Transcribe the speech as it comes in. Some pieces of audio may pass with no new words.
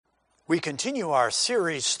We continue our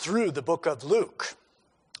series through the book of Luke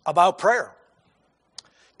about prayer.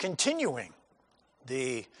 Continuing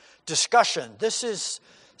the discussion. This is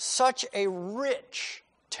such a rich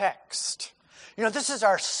text. You know, this is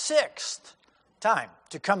our sixth time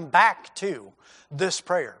to come back to this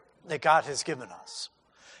prayer that God has given us.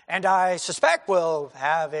 And I suspect we'll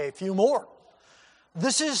have a few more.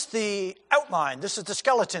 This is the outline. This is the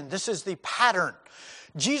skeleton. This is the pattern.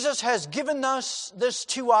 Jesus has given us this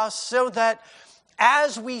to us so that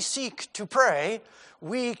as we seek to pray,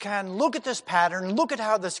 we can look at this pattern, look at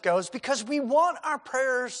how this goes, because we want our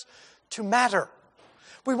prayers to matter.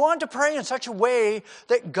 We want to pray in such a way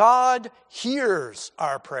that God hears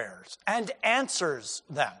our prayers and answers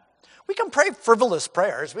them. We can pray frivolous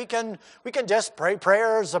prayers. We can just pray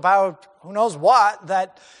prayers about who knows what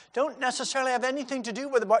that don't necessarily have anything to do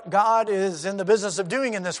with what God is in the business of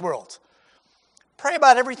doing in this world. Pray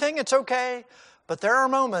about everything, it's okay, but there are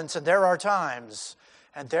moments and there are times,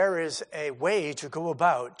 and there is a way to go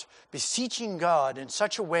about beseeching God in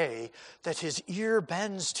such a way that his ear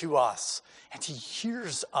bends to us and he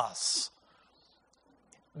hears us.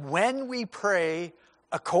 When we pray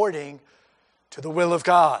according to the will of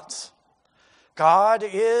God. God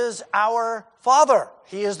is our Father.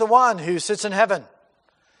 He is the one who sits in heaven.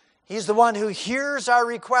 He's the one who hears our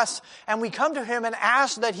requests, and we come to him and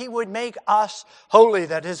ask that he would make us holy,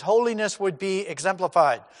 that his holiness would be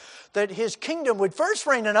exemplified, that his kingdom would first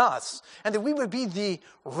reign in us, and that we would be the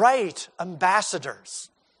right ambassadors,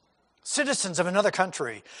 citizens of another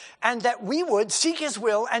country, and that we would seek his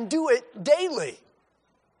will and do it daily.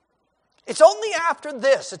 It's only after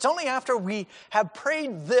this, it's only after we have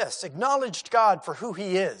prayed this, acknowledged God for who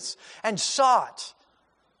he is, and sought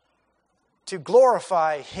to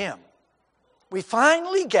glorify him, we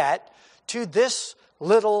finally get to this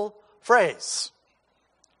little phrase.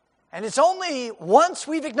 And it's only once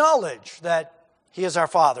we've acknowledged that he is our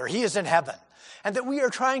Father, he is in heaven, and that we are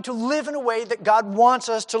trying to live in a way that God wants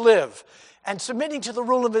us to live, and submitting to the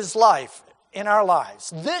rule of his life in our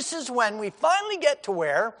lives. This is when we finally get to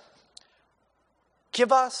where,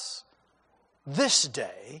 give us this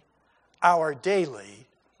day our daily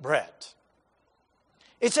bread.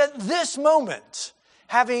 It's at this moment,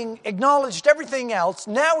 having acknowledged everything else,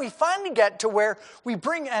 now we finally get to where we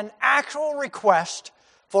bring an actual request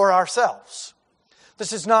for ourselves.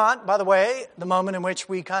 This is not, by the way, the moment in which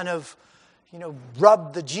we kind of,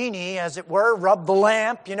 rub the genie, as it were, rub the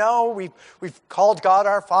lamp, We've called God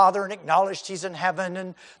our Father and acknowledged he's in heaven.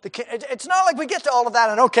 And it's not like we get to all of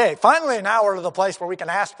that and, okay, finally now we're to the place where we can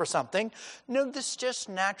ask for something. No, this just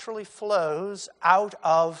naturally flows out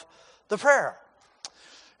of the prayer.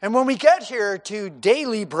 And when we get here to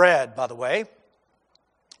daily bread, by the way,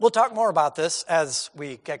 we'll talk more about this as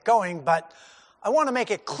we get going, but I want to make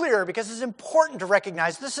it clear because it's important to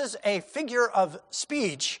recognize this is a figure of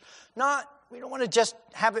speech, we don't want to just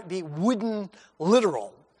have it be wooden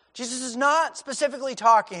literal. Jesus is not specifically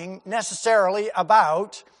talking necessarily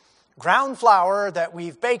about ground flour that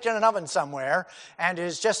we've baked in an oven somewhere and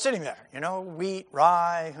is just sitting there. Wheat,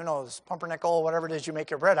 rye, who knows, pumpernickel, whatever it is you make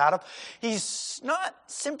your bread out of. He's not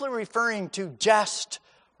simply referring to just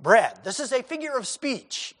bread. This is a figure of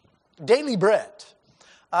speech, daily bread.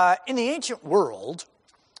 In the ancient world,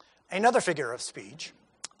 another figure of speech,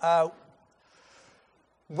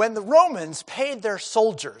 when the Romans paid their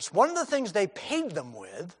soldiers, one of the things they paid them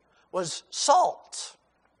with was salt.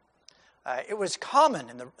 It was common,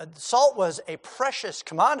 and salt was a precious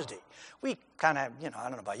commodity. We kind of, I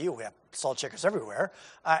don't know about you, we have salt shakers everywhere.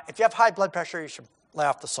 If you have high blood pressure, you should lay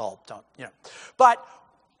off the salt. But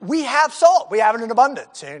we have salt. We have it in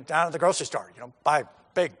abundance. Down at the grocery store, buy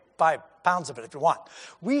 5 pounds of it if you want.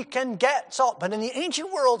 We can get salt, but in the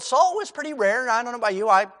ancient world, salt was pretty rare. I don't know about you,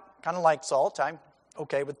 I kind of like salt. I'm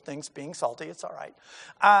okay with things being salty. It's all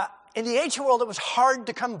right. In the ancient world, it was hard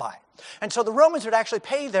to come by. And so the Romans would actually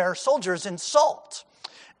pay their soldiers in salt.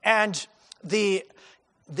 And the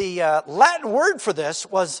Latin word for this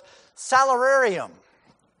was salarium.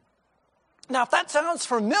 Now, if that sounds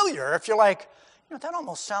familiar, if you're like, that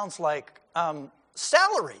almost sounds like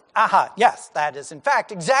salary. Aha, yes, that is in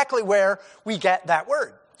fact exactly where we get that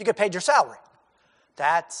word. You get paid your salary.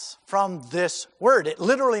 That's from this word. It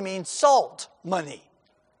literally means salt money.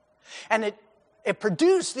 And it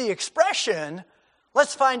produced the expression,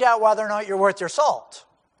 let's find out whether or not you're worth your salt.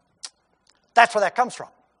 That's where that comes from.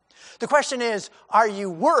 The question is, are you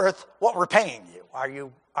worth what we're paying you?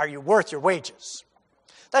 Are you worth your wages?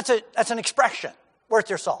 That's an expression, worth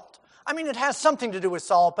your salt. I mean, it has something to do with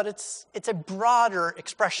salt, but it's a broader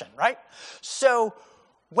expression, right? So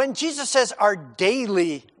when Jesus says our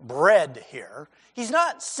daily bread here, he's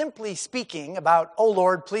not simply speaking about, oh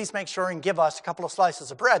Lord, please make sure and give us a couple of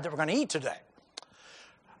slices of bread that we're going to eat today.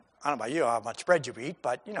 I don't know about you, how much bread you eat,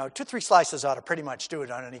 but 2-3 slices ought to pretty much do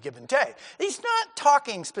it on any given day. He's not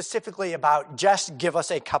talking specifically about just give us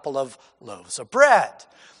a couple of loaves of bread.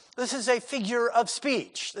 This is a figure of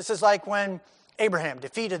speech. This is like when Abraham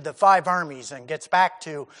defeated the 5 armies and gets back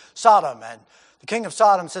to Sodom, and the king of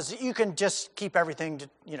Sodom says, you can just keep everything,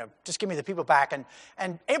 just give me the people back.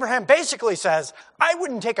 And Abraham basically says, I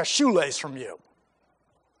wouldn't take a shoelace from you.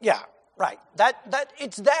 Yeah, right.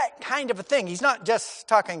 It's that kind of a thing. He's not just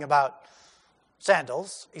talking about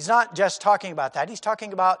sandals. He's not just talking about that. He's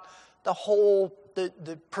talking about the whole,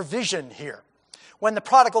 the provision here. When the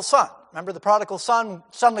prodigal son, remember the prodigal son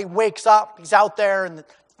suddenly wakes up, he's out there and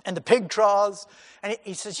the pig troughs, and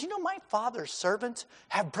he says, my father's servants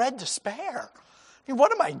have bread to spare. I mean,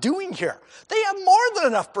 what am I doing here? They have more than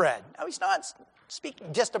enough bread. Now, he's not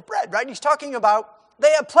speaking just of bread, right? He's talking about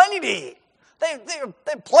they have plenty to eat. They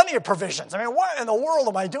have plenty of provisions. I mean, what in the world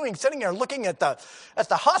am I doing sitting there looking at the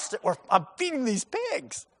husk where I'm feeding these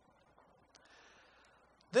pigs?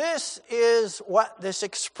 This is what this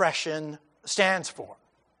expression stands for.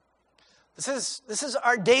 This is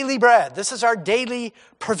our daily bread. This is our daily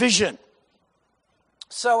provision.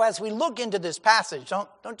 So as we look into this passage,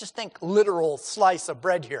 don't just think literal slice of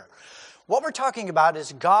bread here. What we're talking about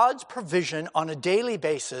is God's provision on a daily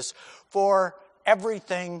basis for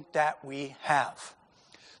everything that we have.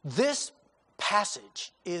 This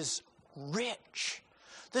passage is rich.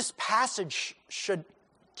 This passage should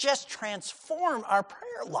just transform our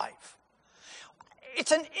prayer life.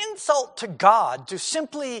 It's an insult to God to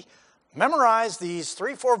simply memorize these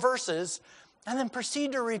 3-4 verses and then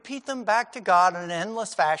proceed to repeat them back to God in an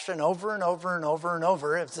endless fashion over and over and over and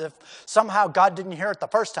over, as if somehow God didn't hear it the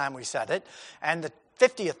first time we said it, and the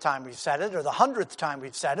 50th time we've said it, or the 100th time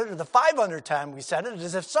we've said it, or the 500th time we said it,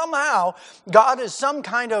 as if somehow God is some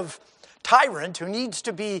kind of tyrant who needs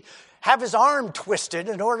to have his arm twisted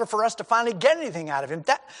in order for us to finally get anything out of him.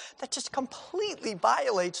 That just completely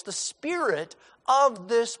violates the spirit of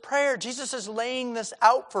this prayer. Jesus is laying this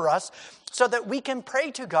out for us so that we can pray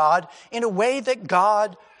to God in a way that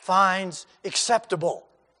God finds acceptable.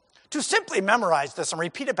 To simply memorize this and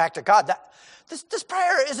repeat it back to God, this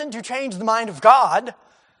prayer isn't to change the mind of God.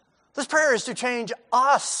 This prayer is to change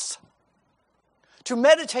us. To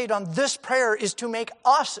meditate on this prayer is to make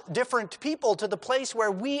us different people to the place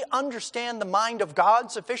where we understand the mind of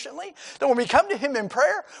God sufficiently that when we come to him in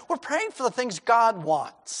prayer, we're praying for the things God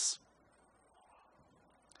wants.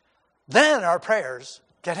 Then our prayers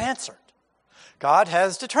get answered. God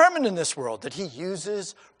has determined in this world that he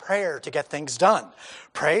uses prayer to get things done.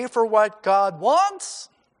 Pray for what God wants,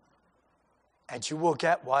 and you will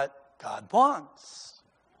get what God wants.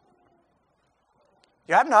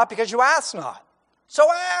 You have not because you ask not.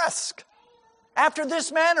 So ask. After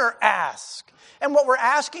this manner, ask. And what we're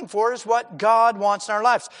asking for is what God wants in our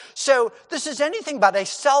lives. So this is anything but a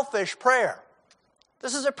selfish prayer.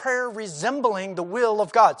 This is a prayer resembling the will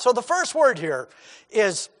of God. So the first word here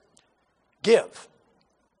is give.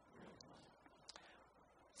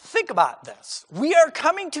 Think about this. We are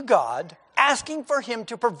coming to God asking for him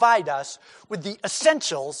to provide us with the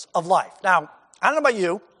essentials of life. Now, I don't know about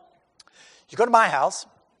you. You go to my house,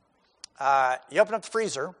 you open up the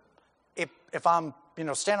freezer. If I'm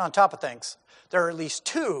standing on top of things, there are at least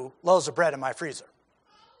 2 loaves of bread in my freezer.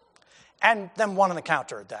 And then one on the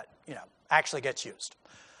counter that, actually gets used.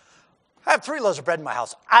 I have 3 loaves of bread in my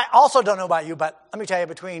house. I also don't know about you, but let me tell you,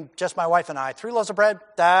 between just my wife and I, 3 loaves of bread,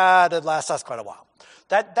 that'd last us quite a while.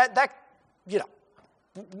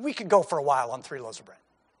 We could go for a while on 3 loaves of bread.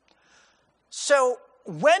 So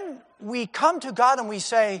when we come to God and we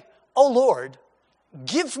say, oh Lord,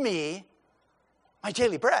 give me my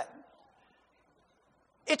daily bread,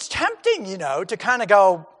 it's tempting, to kind of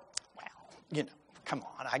go, well, come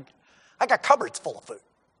on, I got cupboards full of food.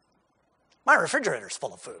 My refrigerator's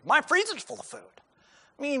full of food. My freezer's full of food.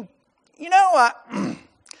 I mean,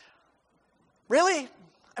 really?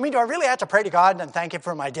 I mean, do I really have to pray to God and thank him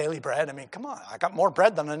for my daily bread? I mean, come on, I got more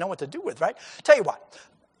bread than I know what to do with, right? Tell you what,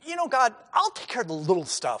 God, I'll take care of the little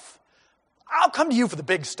stuff. I'll come to you for the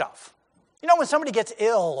big stuff. When somebody gets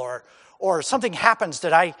ill or something happens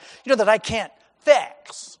that I can't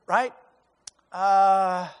fix, right?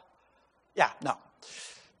 No,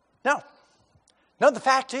 the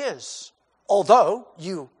fact is, although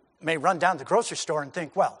you may run down to the grocery store and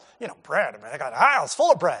think, well, bread, I got aisles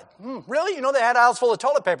full of bread. Really? They had aisles full of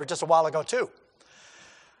toilet paper just a while ago too.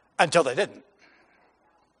 Until they didn't.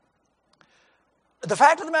 The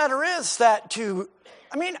fact of the matter is that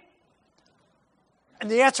And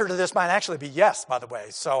the answer to this might actually be yes, by the way,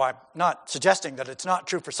 so I'm not suggesting that it's not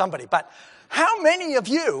true for somebody. But how many of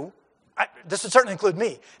you, this would certainly include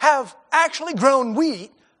me, have actually grown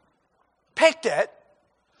wheat, picked it,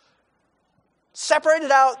 separated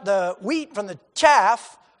out the wheat from the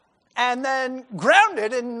chaff, and then ground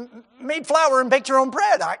it and made flour and baked your own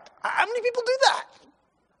bread? How many people do that?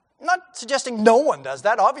 I'm not suggesting no one does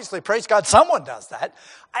that. Obviously, praise God, someone does that.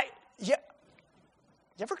 You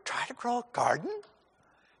ever try to grow a garden?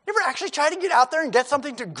 You ever actually try to get out there and get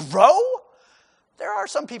something to grow? There are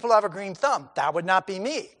some people who have a green thumb. That would not be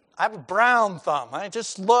me. I have a brown thumb. I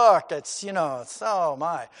just look. It's oh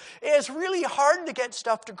my. It's really hard to get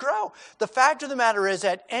stuff to grow. The fact of the matter is,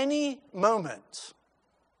 at any moment,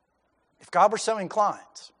 if God were so inclined,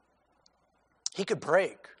 he could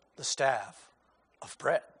break the staff of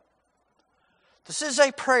bread. This is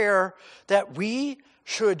a prayer that we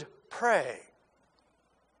should pray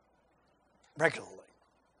regularly.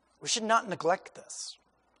 We should not neglect this.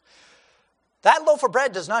 That loaf of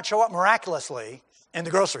bread does not show up miraculously in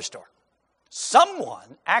the grocery store.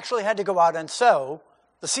 Someone actually had to go out and sow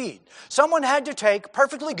the seed. Someone had to take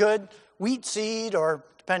perfectly good wheat seed, or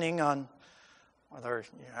depending on whether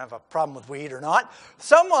you have a problem with wheat or not,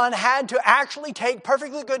 someone had to actually take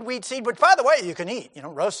perfectly good wheat seed, which, by the way, you can eat,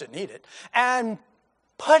 roast it and eat it, and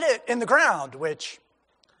put it in the ground, which,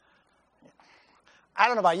 I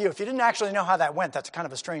don't know about you, if you didn't actually know how that went, that's kind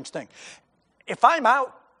of a strange thing. If I'm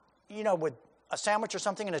out, with a sandwich or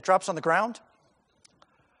something and it drops on the ground,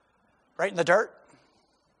 right in the dirt,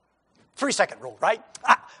 3-second rule, right?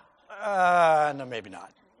 No, maybe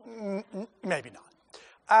not. Maybe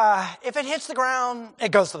not. If it hits the ground,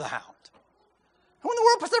 it goes to the hound. Who in the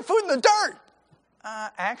world puts their food in the dirt?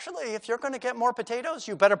 Actually, if you're going to get more potatoes,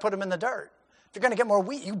 you better put them in the dirt. If you're going to get more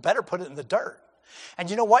wheat, you better put it in the dirt. And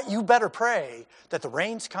you know what? You better pray that the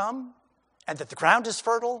rains come and that the ground is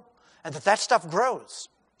fertile and that stuff grows.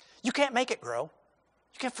 You can't make it grow.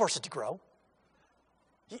 You can't force it to grow.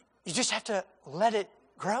 You just have to let it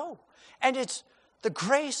grow. And it's the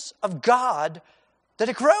grace of God that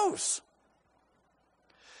it grows.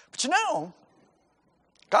 But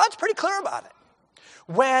God's pretty clear about it.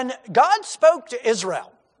 When God spoke to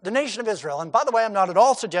Israel, the nation of Israel, and by the way, I'm not at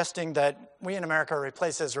all suggesting that we in America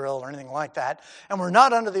replace Israel or anything like that, and we're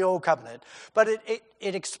not under the old covenant, but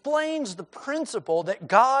it explains the principle that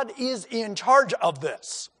God is in charge of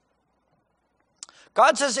this.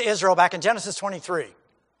 God says to Israel back in Genesis 23,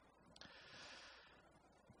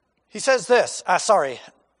 he says this,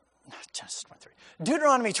 Genesis 23,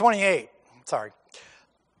 Deuteronomy 28,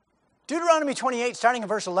 Deuteronomy 28, starting in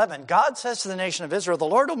verse 11, God says to the nation of Israel, the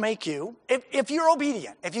Lord will make you, if you're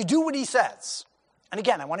obedient, if you do what he says. And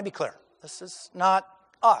again, I want to be clear. This is not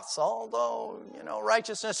us, although,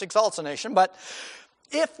 righteousness exalts a nation. But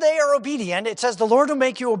if they are obedient, it says the Lord will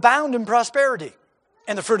make you abound in prosperity,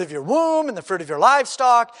 in the fruit of your womb, in the fruit of your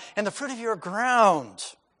livestock, in the fruit of your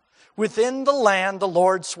ground, within the land the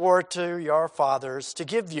Lord swore to your fathers to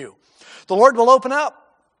give you. The Lord will open up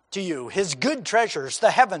to you his good treasures,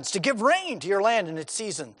 the heavens, to give rain to your land in its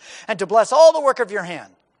season, and to bless all the work of your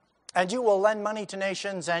hand. And you will lend money to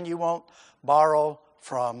nations, and you won't borrow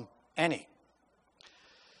from any.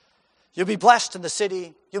 You'll be blessed in the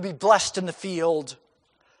city, you'll be blessed in the field.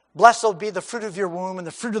 Blessed will be the fruit of your womb, and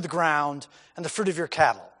the fruit of the ground, and the fruit of your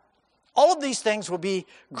cattle. All of these things will be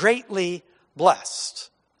greatly blessed.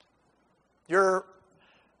 Your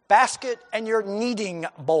basket and your kneading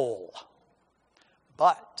bowl.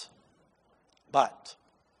 But,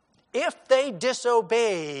 if they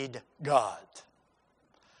disobeyed God,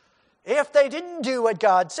 if they didn't do what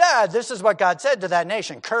God said, this is what God said to that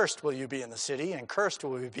nation. Cursed will you be in the city, and cursed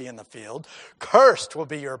will you be in the field. Cursed will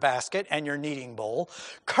be your basket and your kneading bowl.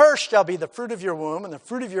 Cursed shall be the fruit of your womb and the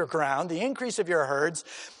fruit of your ground, the increase of your herds,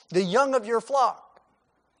 the young of your flock.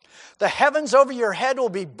 The heavens over your head will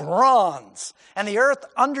be bronze, and the earth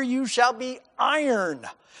under you shall be iron.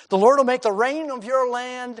 The Lord will make the rain of your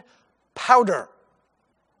land powder.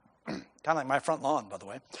 Kind of like my front lawn, by the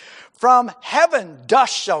way. From heaven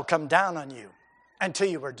dust shall come down on you until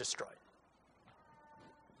you are destroyed.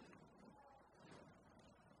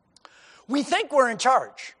 We think we're in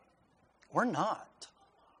charge. We're not.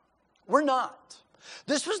 We're not.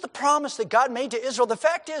 This was the promise that God made to Israel. The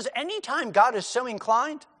fact is, anytime God is so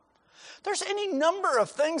inclined, there's any number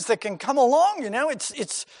of things that can come along,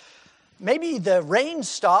 It's maybe the rain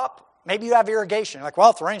stop, maybe you have irrigation. You're like,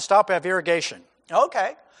 well, if the rain stop, we have irrigation.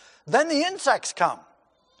 Okay. Then the insects come.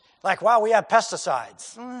 Like, wow, we have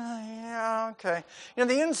pesticides. Yeah, okay.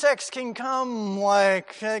 The insects can come,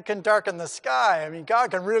 it can darken the sky. I mean,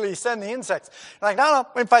 God can really send the insects. Like, no,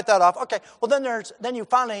 we can fight that off. Okay, well, then you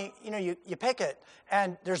finally, you pick it,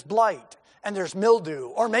 and there's blight, and there's mildew.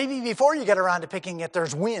 Or maybe before you get around to picking it,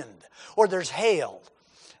 there's wind, or there's hail.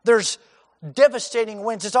 There's devastating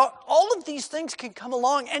winds. All of these things can come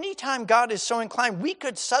along anytime God is so inclined. We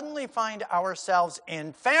could suddenly find ourselves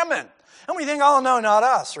in famine. And we think, oh, no, not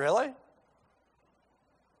us, really?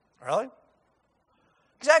 Really?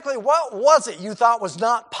 Exactly what was it you thought was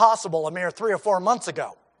not possible a mere 3 or 4 months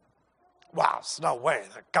ago? Wow, there's no way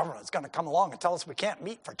the government's going to come along and tell us we can't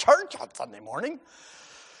meet for church on Sunday morning.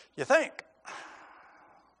 You think.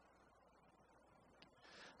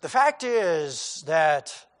 The fact is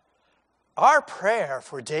that our prayer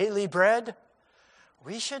for daily bread,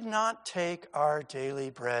 we should not take our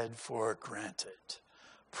daily bread for granted.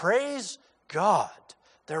 Praise God,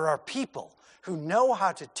 there are people who know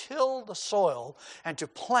how to till the soil and to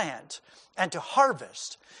plant and to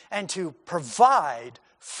harvest and to provide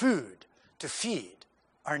food to feed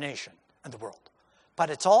our nation and the world. But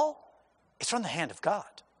it's from the hand of God.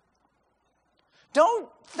 Don't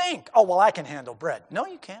think, oh, well, I can handle bread. No,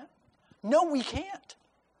 you can't. No, we can't.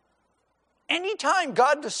 Anytime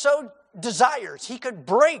God so desires, he could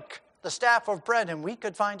break the staff of bread and we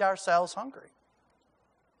could find ourselves hungry.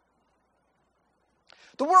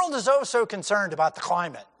 The world is so concerned about the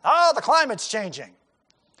climate. Oh, the climate's changing.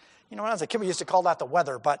 When I was a kid, we used to call that the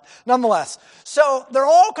weather, but nonetheless. So they're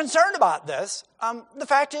all concerned about this. The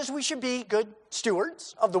fact is we should be good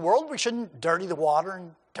stewards of the world. We shouldn't dirty the water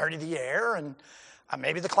and dirty the air, and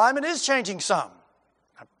maybe the climate is changing some.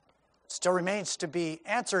 It still remains to be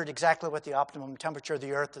answered exactly what the optimum temperature of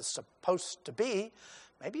the earth is supposed to be.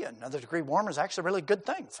 Maybe another degree warmer is actually a really good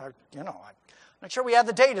thing. So, I'm not sure we have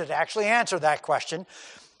the data to actually answer that question.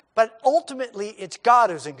 But ultimately, it's God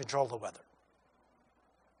who's in control of the weather.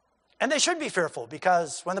 And they should be fearful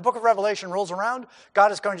because when the book of Revelation rolls around,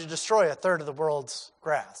 God is going to destroy a third of the world's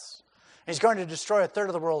grass. He's going to destroy a third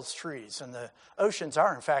of the world's trees. And the oceans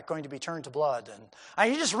are, in fact, going to be turned to blood.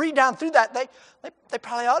 And you just read down through that, they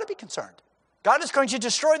probably ought to be concerned. God is going to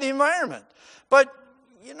destroy the environment. But,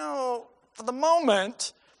 for the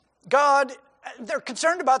moment, they're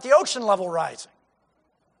concerned about the ocean level rising.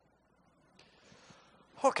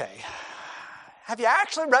 Okay. Have you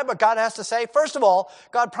actually read what God has to say? First of all,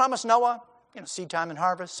 God promised Noah, seed time and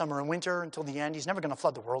harvest, summer and winter until the end. He's never going to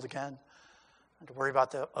flood the world again. Not to worry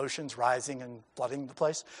about the oceans rising and flooding the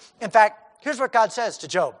place. In fact, here's what God says to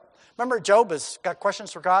Job. Remember, Job has got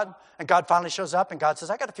questions for God, and God finally shows up, and God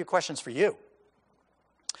says, I got a few questions for you.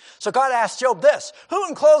 So God asked Job this: who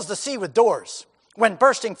enclosed the sea with doors? When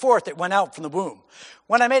bursting forth, it went out from the womb.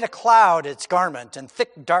 When I made a cloud its garment, and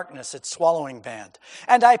thick darkness its swallowing band.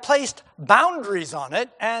 And I placed boundaries on it,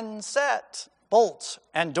 and set bolts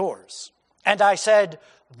and doors. And I said,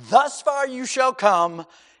 thus far you shall come,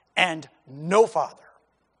 and no farther.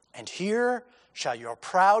 And here shall your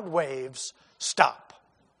proud waves stop.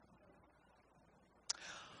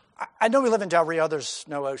 I know we live in Del Rio. There's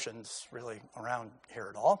no oceans really around here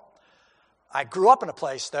at all. I grew up in a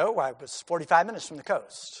place, though, where I was 45 minutes from the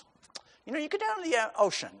coast. You go down to the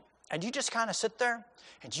ocean, and you just kind of sit there,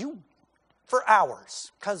 and for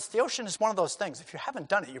hours, because the ocean is one of those things, if you haven't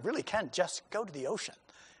done it, you really can just go to the ocean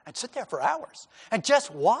and sit there for hours and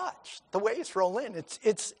just watch the waves roll in.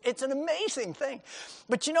 It's an amazing thing.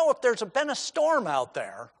 But if there's been a storm out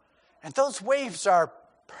there, and those waves are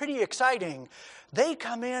pretty exciting, they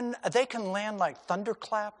come in, they can land like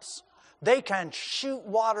thunderclaps, they can shoot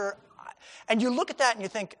water. And you look at that and you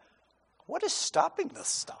think, what is stopping this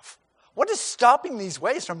stuff? What is stopping these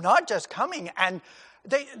waves from not just coming? And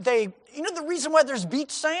they the reason why there's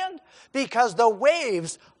beach sand? Because the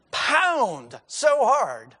waves pound so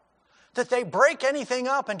hard that they break anything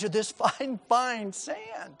up into this fine, fine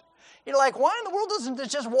sand. Why in the world doesn't it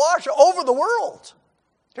just wash over the world?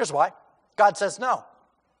 Here's why. God says no.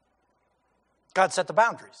 God set the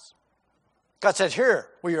boundaries. God said, here,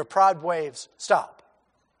 where your proud waves stop.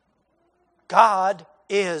 God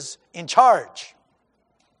is in charge.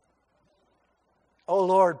 Oh,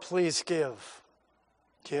 Lord, please give.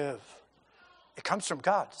 Give. It comes from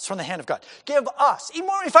God. It's from the hand of God. Give us. Even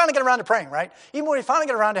when we finally get around to praying, right? Even when we finally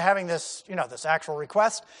get around to having this, this actual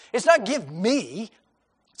request, it's not give me,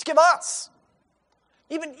 it's give us.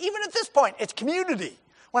 Even at this point, it's community.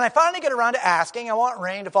 When I finally get around to asking, I want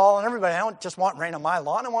rain to fall on everybody. I don't just want rain on my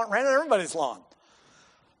lawn. I want rain on everybody's lawn.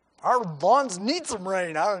 Our lawns need some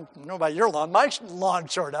rain. I don't know about your lawn. My lawn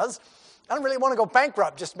sure does. I don't really want to go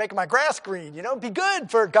bankrupt just making my grass green. It'd be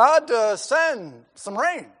good for God to send some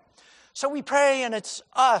rain. So we pray and it's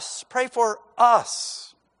us. Pray for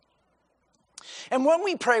us. And when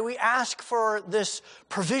we pray, we ask for this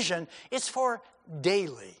provision. It's for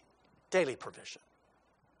daily provision.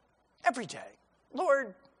 Every day.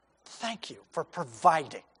 Lord, thank you for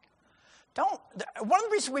providing. One of the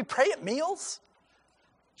reasons we pray at meals,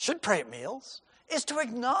 should pray at meals, is to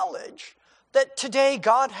acknowledge that today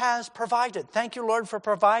God has provided. Thank you, Lord, for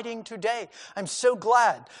providing today. I'm so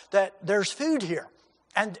glad that there's food here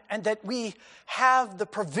and that we have the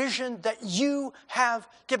provision that you have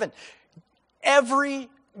given. Every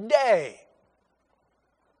day.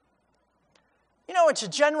 You know, it's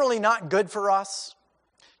generally not good for us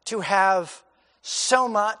to have so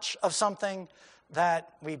much of something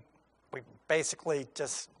that we basically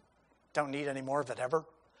just don't need any more of it ever.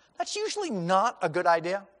 That's usually not a good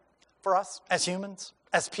idea for us as humans,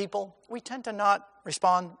 as people. We tend to not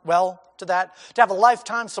respond well to that. To have a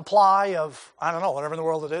lifetime supply of, whatever in the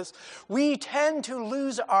world it is. We tend to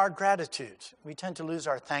lose our gratitude. We tend to lose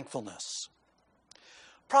our thankfulness.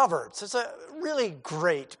 Proverbs is a really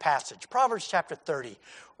great passage. Proverbs chapter 30,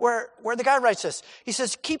 where the guy writes this. He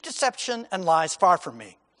says, keep deception and lies far from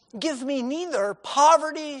me. Give me neither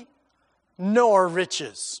poverty nor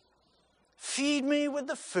riches. Feed me with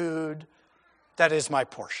the food that is my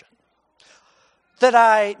portion. That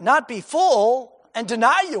I not be full and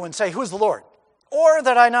deny you and say, who is the Lord? Or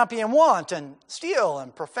that I not be in want and steal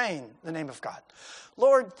and profane the name of God.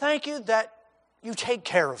 Lord, thank you that you take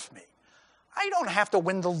care of me. I don't have to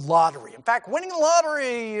win the lottery. In fact, winning the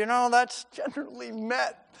lottery, that's generally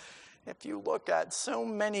met. If you look at so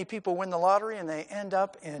many people win the lottery and they end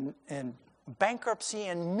up in bankruptcy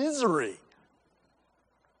and misery.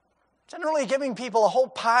 Generally, giving people a whole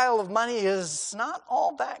pile of money is not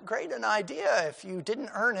all that great an idea if you didn't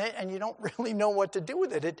earn it and you don't really know what to do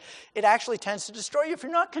with it. It actually tends to destroy you. If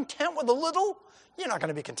you're not content with a little, you're not going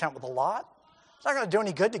to be content with a lot. It's not going to do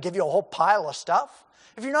any good to give you a whole pile of stuff.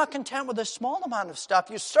 If you're not content with a small amount of stuff,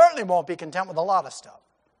 you certainly won't be content with a lot of stuff.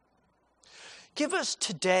 Give us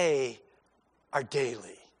today our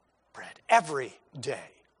daily bread. Every day,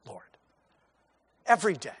 Lord.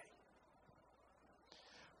 Every day.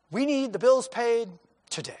 We need the bills paid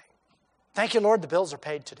today. Thank you, Lord, the bills are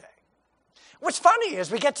paid today. What's funny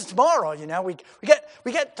is we get to tomorrow, we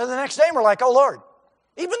get to the next day and we're like, oh, Lord,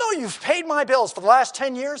 even though you've paid my bills for the last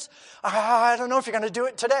 10 years, I don't know if you're going to do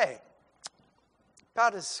it today.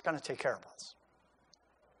 God is going to take care of us.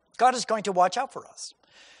 God is going to watch out for us.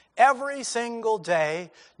 Every single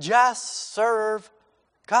day, just serve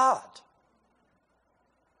God.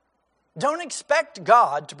 Don't expect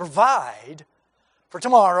God to provide for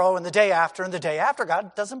tomorrow and the day after and the day after.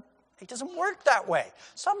 God doesn't work that way.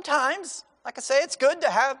 Sometimes, like I say, it's good to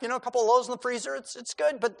have, a couple of loaves in the freezer. It's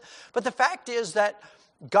good. But the fact is that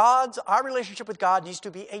our relationship with God needs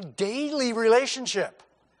to be a daily relationship.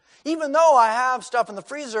 Even though I have stuff in the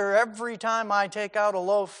freezer, every time I take out a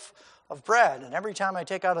loaf of bread and every time I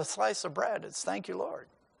take out a slice of bread, it's thank you, Lord.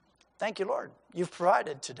 Thank you, Lord. You've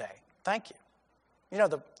provided today. Thank you.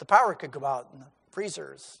 The power could go out and the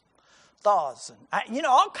freezers thaws. And,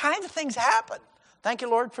 all kinds of things happen. Thank you,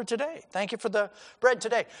 Lord, for today. Thank you for the bread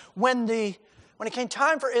today. When it came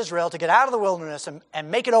time for Israel to get out of the wilderness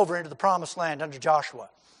and make it over into the promised land under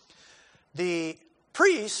Joshua, the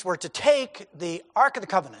priests were to take the Ark of the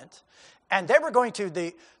Covenant, and they were going to,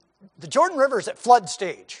 the Jordan River is at flood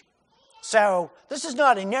stage. So this is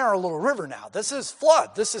not a narrow little river now. This is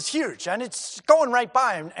flood. This is huge. And it's going right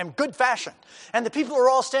by in good fashion. And the people are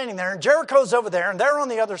all standing there, and Jericho's over there, and they're on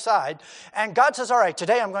the other side. And God says, all right,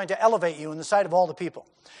 today I'm going to elevate you in the sight of all the people.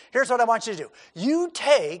 Here's what I want you to do. You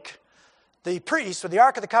take the priests with the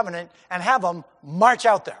Ark of the Covenant and have them march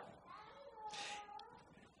out there.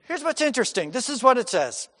 Here's what's interesting. This is what it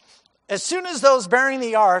says. As soon as those bearing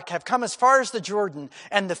the ark have come as far as the Jordan,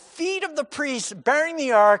 and the feet of the priests bearing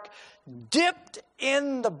the ark dipped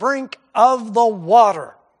in the brink of the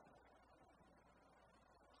water.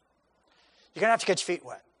 You're going to have to get your feet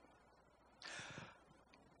wet.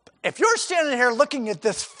 If you're standing here looking at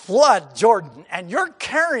this flood, Jordan, and you're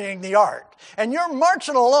carrying the ark, and you're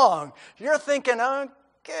marching along, you're thinking,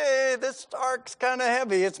 okay, this ark's kind of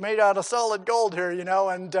heavy. It's made out of solid gold here,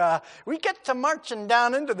 and we get to marching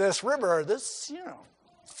down into this river. What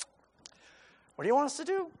do you want us to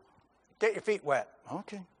do? Get your feet wet.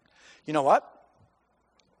 Okay. You know what?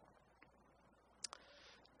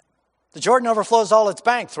 The Jordan overflows all its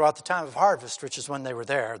bank throughout the time of harvest, which is when they were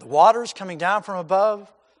there. The waters coming down from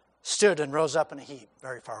above stood and rose up in a heap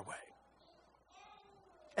very far away.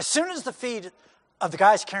 As soon as the feet of the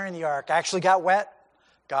guys carrying the ark actually got wet,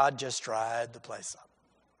 God just dried the place up.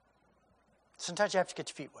 Sometimes you have to get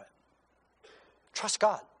your feet wet. Trust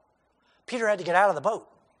God. Peter had to get out of the boat.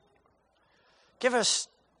 Give us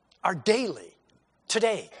our daily,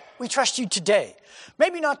 today. We trust you today.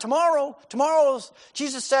 Maybe not tomorrow. Tomorrow's,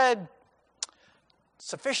 Jesus said,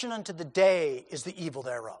 sufficient unto the day is the evil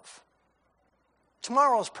thereof.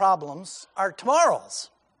 Tomorrow's problems are tomorrow's.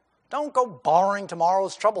 Don't go borrowing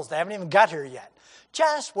tomorrow's troubles. They haven't even got here yet.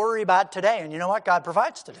 Just worry about today. And you know what? God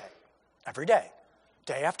provides today. Every day.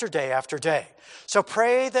 Day after day after day. So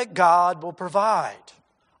pray that God will provide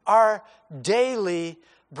our daily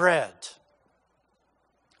bread.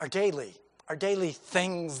 Our daily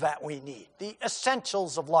things that we need. The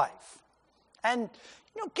essentials of life. And,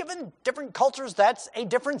 given different cultures, that's a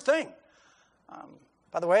different thing.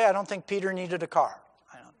 By the way, I don't think Peter needed a car.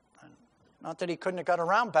 Not that he couldn't have got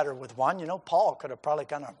around better with one. Paul could have probably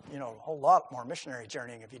gone a whole lot more missionary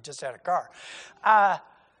journeying if he just had a car. That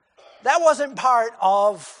wasn't part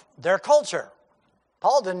of their culture.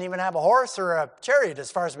 Paul didn't even have a horse or a chariot as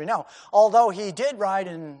far as we know. Although he did ride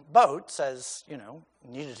in boats as,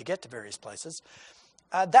 needed to get to various places.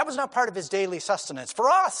 That was not part of his daily sustenance. For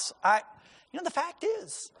us, the fact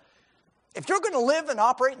is, if you're going to live and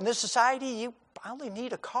operate in this society, you probably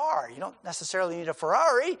need a car. You don't necessarily need a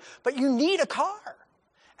Ferrari, but you need a car.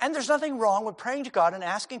 And there's nothing wrong with praying to God and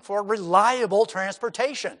asking for reliable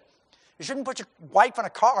transportation. You shouldn't put your wife in a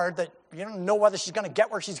car that you don't know whether she's going to get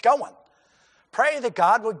where she's going. Pray that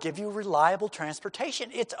God will give you reliable transportation.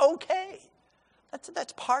 It's okay.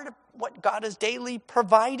 That's part of what God is daily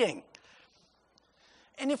providing.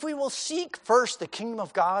 And if we will seek first the kingdom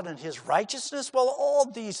of God and his righteousness, well, all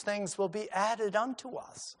these things will be added unto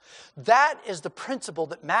us. That is the principle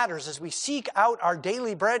that matters as we seek out our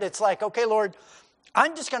daily bread. It's like, okay, Lord,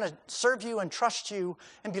 I'm just going to serve you and trust you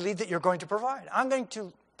and believe that you're going to provide. I'm going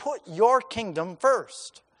to put your kingdom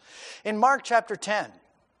first. In Mark chapter 10,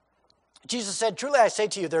 Jesus said, truly I say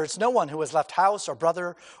to you, there is no one who has left house or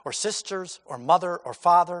brother or sisters or mother or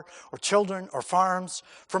father or children or farms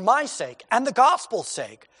for my sake and the gospel's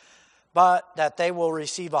sake, but that they will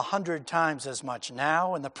receive 100 times as much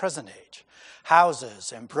now in the present age.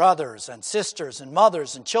 Houses and brothers and sisters and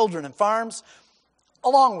mothers and children and farms,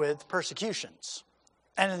 along with persecutions.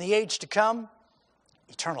 And in the age to come,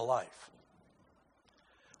 eternal life.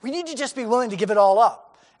 We need to just be willing to give it all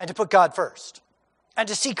up and to put God first. And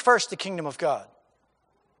to seek first the kingdom of God.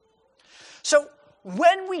 So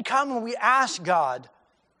when we come and we ask God,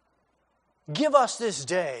 give us this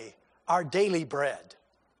day our daily bread,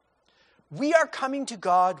 we are coming to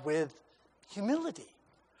God with humility.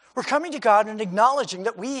 We're coming to God and acknowledging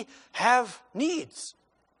that we have needs.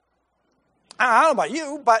 I don't know about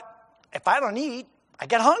you, but if I don't eat, I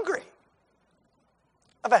get hungry.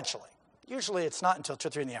 Eventually. Usually it's not until 2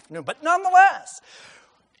 or 3 in the afternoon, but nonetheless,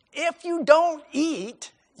 if you don't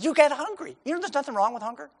eat, you get hungry. There's nothing wrong with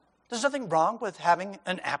hunger. There's nothing wrong with having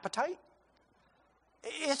an appetite.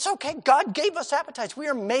 It's okay. God gave us appetites. We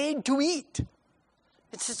are made to eat.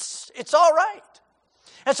 It's all right.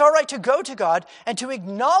 It's all right to go to God and to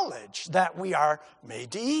acknowledge that we are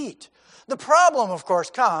made to eat. The problem, of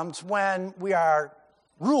course, comes when we are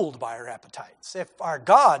ruled by our appetites. If our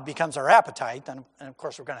God becomes our appetite, then, and of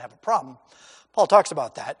course, we're going to have a problem. Paul talks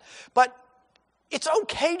about that. But it's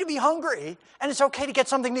okay to be hungry, and it's okay to get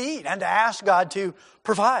something to eat and to ask God to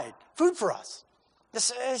provide food for us.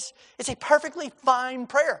 It's a perfectly fine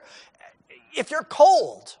prayer. If you're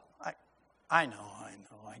cold, I know.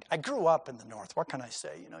 I grew up in the north. What can I say?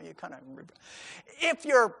 You kind of. If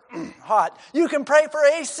you're hot, you can pray for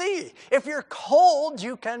AC. If you're cold,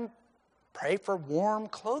 you can pray for warm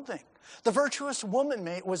clothing. The virtuous woman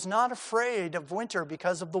was not afraid of winter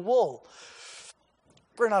because of the wool.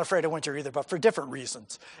 We're not afraid of winter either, but for different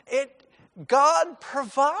reasons. God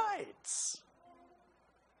provides.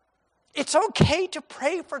 It's okay to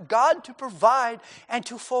pray for God to provide and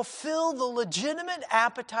to fulfill the legitimate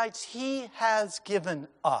appetites he has given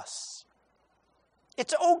us.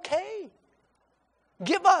 It's okay.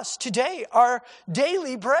 Give us today our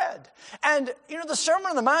daily bread. And, the Sermon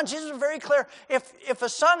on the Mount, Jesus was very clear. If a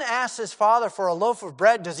son asks his father for a loaf of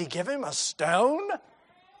bread, does he give him a stone?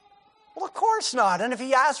 Well, of course not. And if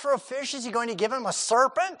he asks for a fish, is he going to give him a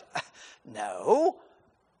serpent? No.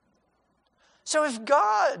 So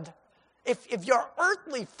if your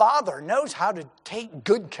earthly father knows how to take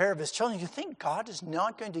good care of his children, you think God is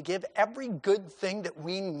not going to give every good thing that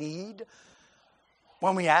we need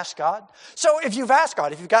when we ask God? So if you've asked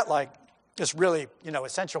God, if you've got this really,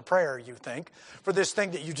 essential prayer, you think, for this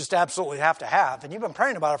thing that you just absolutely have to have, and you've been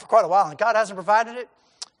praying about it for quite a while and God hasn't provided it,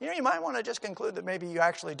 you might want to just conclude that maybe you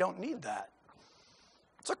actually don't need that.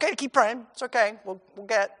 It's It's okay to keep praying. It's okay. We'll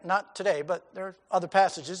get, not today, but there are other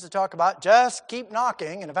passages that talk about just keep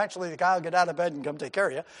knocking, and eventually the guy will get out of bed and come take care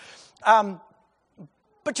of you.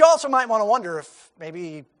 But you also might want to wonder if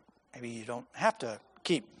maybe you don't have to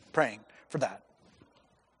keep praying for that.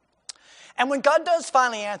 And when God does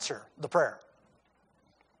finally answer the prayer,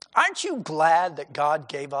 aren't you glad that God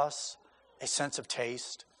gave us a sense of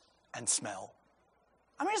taste and smell?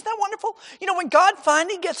 I mean, isn't that wonderful? You know, when God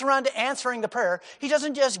finally gets around to answering the prayer, he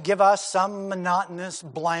doesn't just give us some monotonous,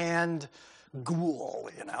 bland gruel,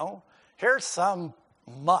 you know. Here's some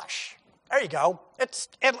mush. There you go.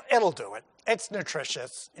 It'll do it. It's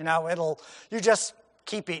nutritious, you know. You just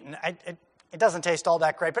keep eating. It doesn't taste all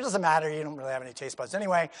that great, but it doesn't matter. You don't really have any taste buds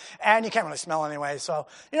anyway, and you can't really smell anyway. So,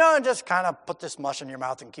 you know, just kind of put this mush in your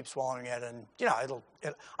mouth and keep swallowing it, and, you know,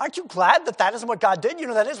 aren't you glad that isn't what God did? You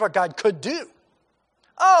know, that is what God could do.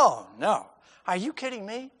 Oh, no. Are you kidding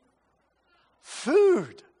me?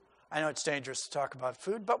 Food. I know it's dangerous to talk about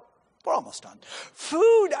food, but we're almost done.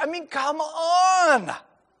 Food, I mean, come on.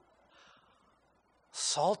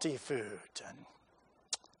 Salty food and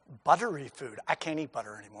buttery food. I can't eat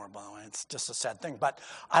butter anymore, by the way. It's just a sad thing, but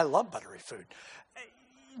I love buttery food.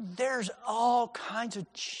 There's all kinds of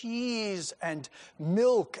cheese and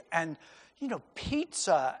milk and, you know,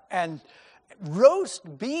 pizza and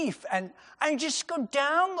roast beef, and I just go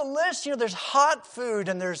down the list. You know, there's hot food,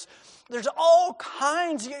 and there's all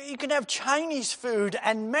kinds. You can have Chinese food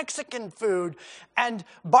and Mexican food and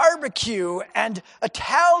barbecue and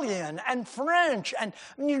Italian and French, and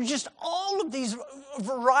I mean, just all of these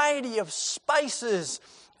variety of spices,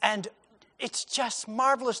 and it's just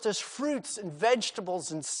marvelous. There's fruits and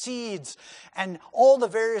vegetables and seeds and all the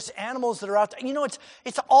various animals that are out there. You know,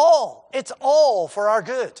 it's all for our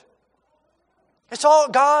good. It's all,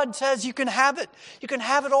 God says you can have it. You can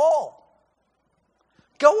have it all.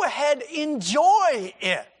 Go ahead, enjoy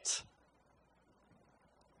it.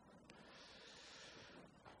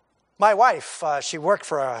 My wife, she worked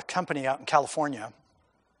for a company out in California,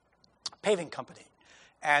 paving company,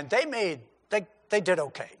 and they did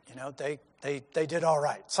okay. You know, they did all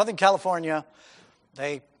right. Southern California,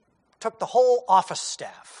 they took the whole office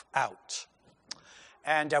staff out,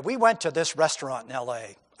 and we went to this restaurant in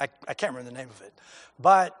L.A. I can't remember the name of it.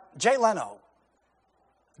 But Jay Leno,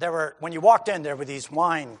 when you walked in, there were these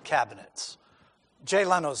wine cabinets. Jay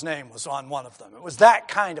Leno's name was on one of them. It was that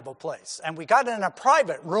kind of a place. And we got in a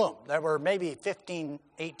private room. There were maybe 15,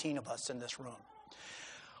 18 of us in this room.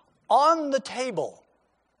 On the table,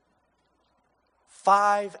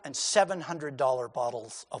 $500 and $700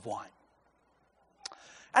 bottles of wine.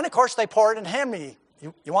 And of course, they pour it and hand me,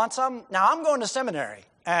 you want some? Now, I'm going to seminary.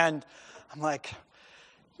 And I'm like,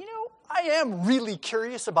 you know, I am really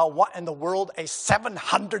curious about what in the world a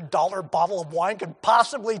 $700 bottle of wine could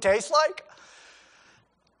possibly taste like.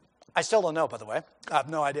 I still don't know, by the way. I have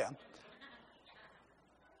no idea.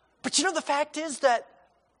 But you know, the fact is that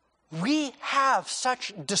we have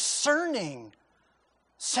such discerning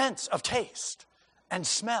sense of taste and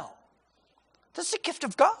smell. This is a gift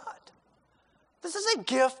of God. This is a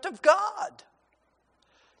gift of God.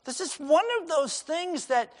 This is one of those things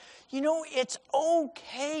that, you know, it's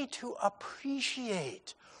okay to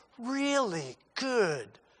appreciate really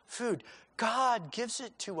good food. God gives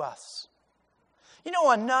it to us. You know,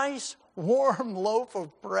 a nice warm loaf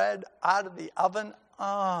of bread out of the oven.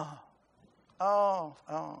 Oh.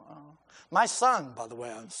 My son, by the way,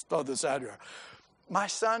 I'll throw this out here. My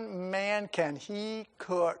son, man, can he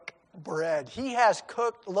cook bread. He has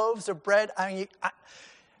cooked loaves of bread. I mean,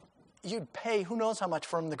 you'd pay who knows how much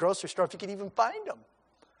for them in the grocery store if you could even find them.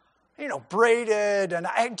 You know, braided and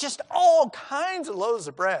just all kinds of loaves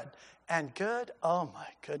of bread. And good, oh my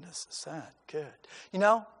goodness, is that good. You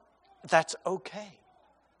know, that's okay.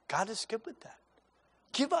 God is good with that.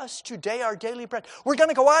 Give us today our daily bread. We're going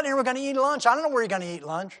to go out and we're going to eat lunch. I don't know where you're going to eat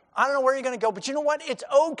lunch. I don't know where you're going to go. But you know what? It's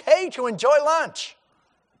okay to enjoy lunch.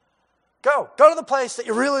 Go to the place that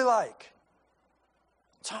you really like.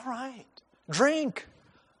 It's all right. Drink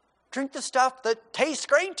the stuff that tastes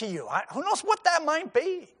great to you. Who knows what that might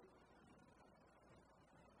be?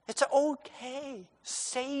 It's okay.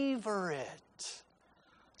 Savor it.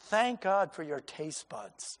 Thank God for your taste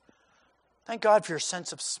buds. Thank God for your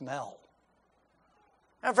sense of smell.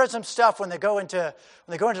 I've read some stuff when they go into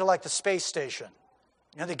like the space station.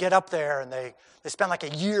 You know, they get up there and they spend like a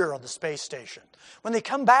year on the space station. When they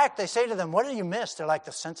come back, they say to them, "What do you miss?" They're like,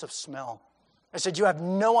 "The sense of smell." I said, "You have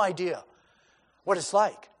no idea what it's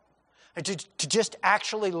like to just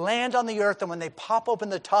actually land on the earth, and when they pop open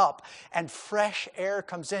the top and fresh air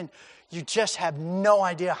comes in, you just have no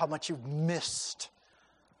idea how much you've missed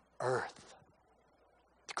earth,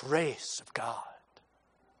 the grace of God."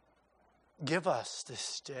 Give us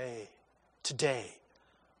this day, today,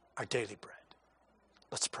 our daily bread.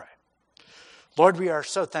 Let's pray. Lord, we are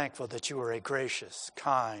so thankful that you are a gracious,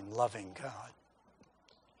 kind, loving God.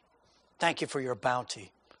 Thank you for your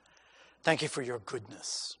bounty. Thank you for your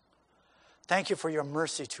goodness. Thank you for your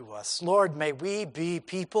mercy to us. Lord, may we be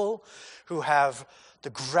people who have the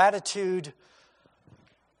gratitude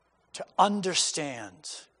to understand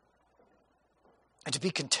and to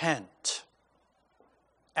be content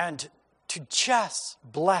and to just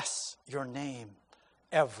bless your name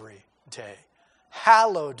every day.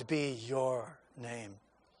 Hallowed be your name.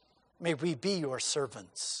 May we be your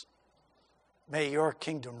servants. May your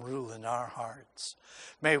kingdom rule in our hearts.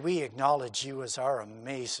 May we acknowledge you as our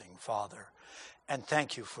amazing Father. And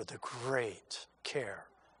thank you for the great care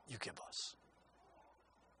you give us.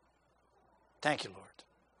 Thank you, Lord.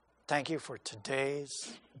 Thank you for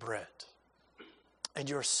today's bread and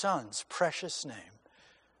your Son's precious name,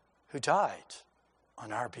 who died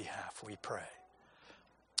on our behalf, we pray.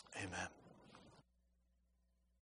 Amen.